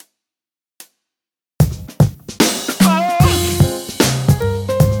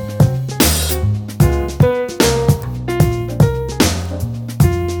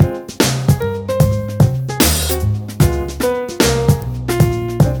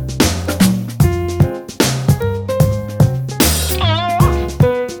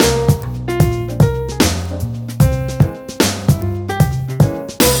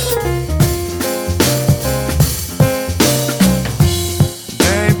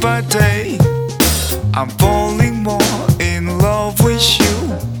by day, I'm falling more in love with you.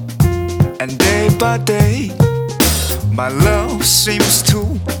 And day by day, my love seems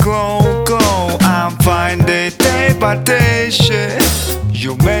to glow, glow. I'm finding day by day, shit.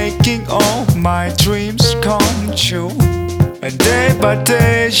 You're making all my dreams come true. And day by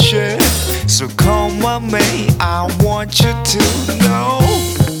day, shit. So come on me, I want you to know.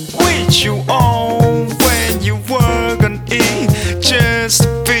 With you on when you work on it, just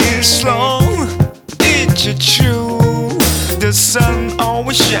feel slow. It's true, the sun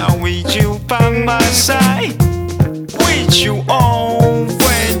always shine with you by my side. With you on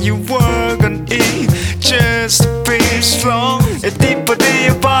when you work on it, just feel strong. A deeper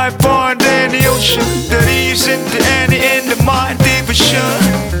deep vibe for the ocean, the leaves in the end in the mind division.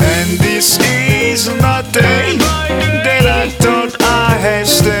 And this is another day that I thought I had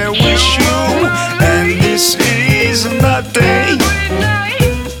stayed with you. And this is another day.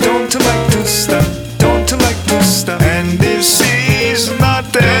 Don't you like to stop? Don't you like to stop? And this is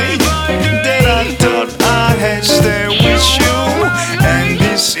another day that I thought I had stayed with you. And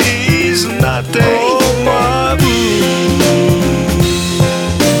this is another day. Oh, my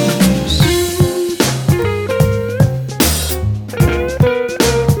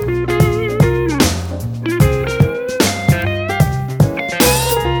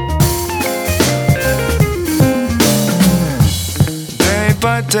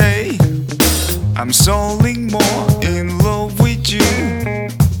by day, I'm solely more in love with you.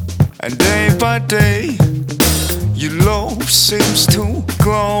 And day by day, your love seems to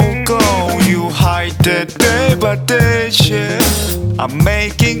glow, glow. You hide that day by day, shit. I'm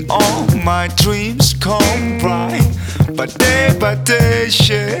making all my dreams come right. But day by day,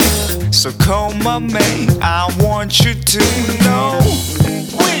 shit. So come on, mate, I want you to know.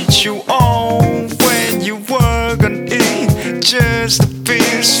 With you on when you work on it, just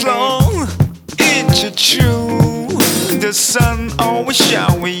feel slow. It's true, the sun always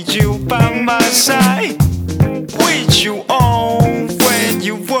shine with you by my side. With you on when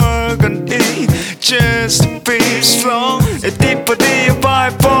you work on it, just feel strong. A deeper deep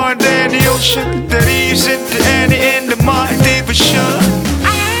vibe for the ocean, the leaves in the end in the mind division.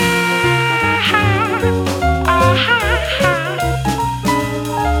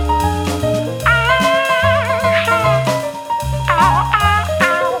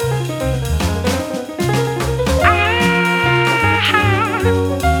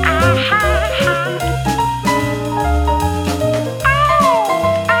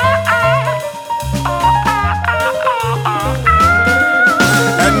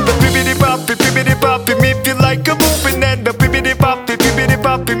 Me feel like a moving and the bibbidi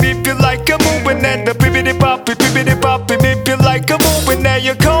boppy me feel like a moving and the bibbidi boppy me feel like a moving. Now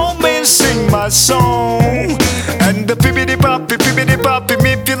you come and sing my song. And the bibbidi boppy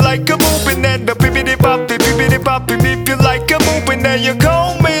me feel like a moving and the bibbidi boppy me feel like a moving. Now you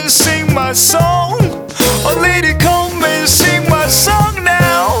come and sing my song.